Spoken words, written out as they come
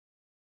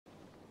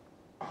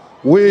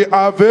We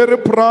are very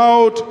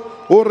proud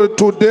or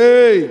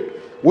today,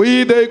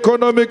 we the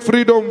economic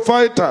freedom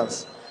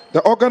fighters,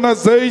 the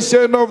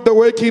organization of the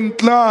working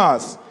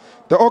class,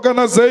 the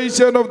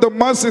organization of the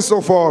masses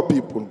of our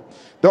people,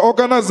 the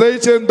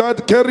organization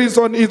that carries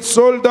on its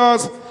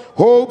shoulders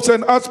hopes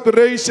and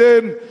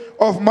aspirations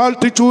of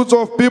multitudes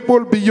of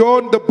people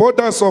beyond the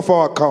borders of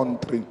our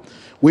country.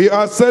 We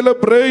are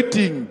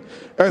celebrating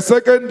a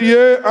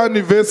second-year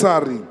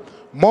anniversary,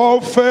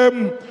 more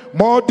firm,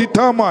 more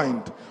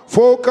determined,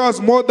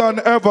 focused more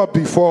than ever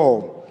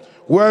before.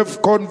 We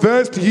have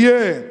conversed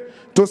here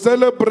to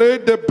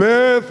celebrate the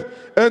birth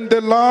and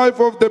the life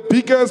of the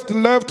biggest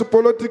left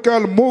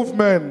political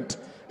movement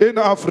in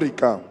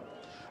Africa.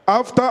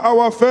 After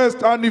our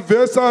first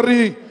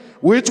anniversary,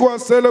 which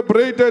was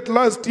celebrated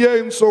last year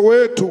in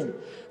Soweto,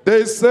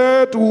 they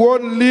said we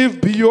won't live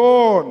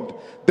beyond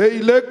the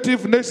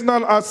elective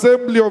National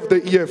Assembly of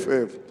the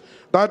EFF,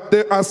 that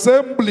the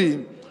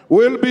assembly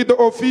will be the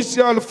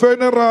official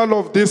funeral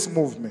of this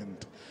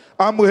movement.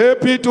 I'm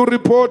happy to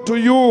report to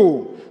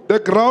you, the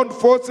ground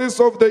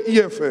forces of the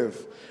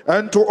EFF,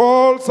 and to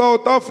all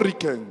South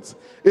Africans,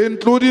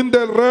 including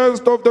the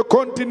rest of the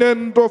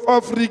continent of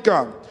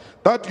Africa,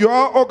 that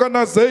your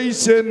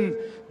organization,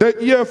 the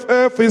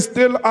EFF, is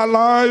still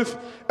alive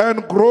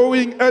and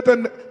growing at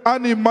an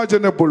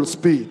unimaginable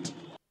speed.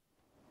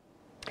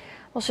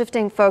 Well,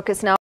 shifting focus now.